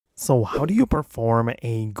So how do you perform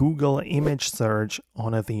a Google image search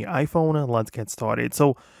on the iPhone? Let's get started.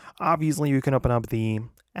 So obviously you can open up the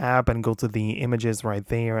app and go to the images right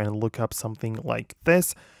there and look up something like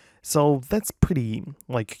this. So that's pretty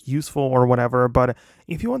useful or whatever, but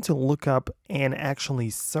if you want to look up and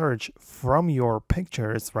actually search from your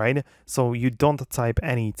pictures, right? So you don't type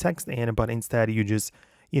any text in, but instead you just,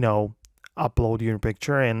 upload your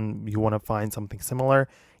picture and you want to find something similar.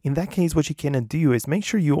 In that case, what you can do is make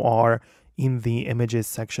sure you are in the images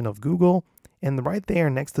section of Google, and right there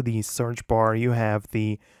next to the search bar, you have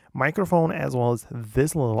the microphone as well as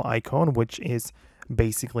this little icon, which is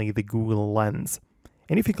basically the Google Lens.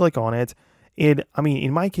 And if you click on it,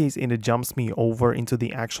 in my case, it jumps me over into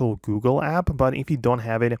the actual Google app, but if you don't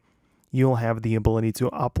have it, you'll have the ability to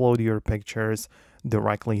upload your pictures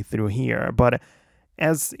directly through here. But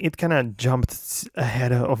as it kind of jumped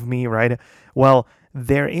ahead of me, right? Well,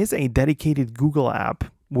 there is a dedicated Google app,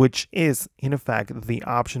 which is in fact the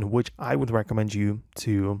option which I would recommend you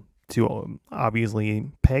to obviously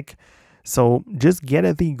pick. So just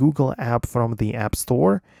get the Google app from the App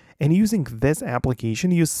Store, and using this application,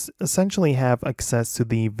 you essentially have access to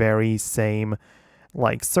the very same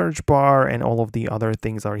search bar, and all of the other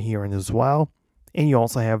things are here as well. And you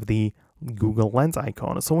also have the Google Lens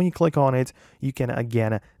icon. So when you click on it, you can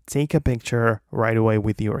again take a picture right away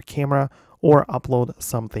with your camera or upload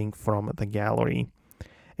something from the gallery.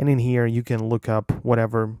 And in here, you can look up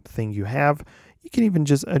whatever thing you have. You can even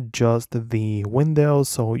just adjust the window,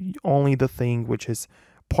 so only the thing which is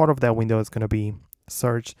part of that window is going to be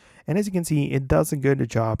searched. And as you can see, it does a good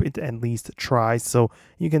job. It at least tries. So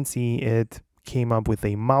you can see it came up with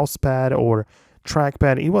a mouse pad or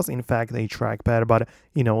trackpad. It was in fact a trackpad, but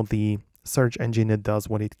the search engine, it does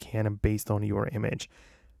what it can based on your image.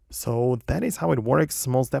 So that is how it works.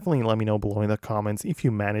 Most definitely let me know below in the comments if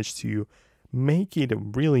you manage to make it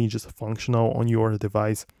really just functional on your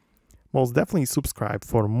device. Most definitely subscribe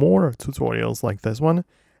for more tutorials like this one,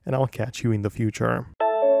 and I'll catch you in the future.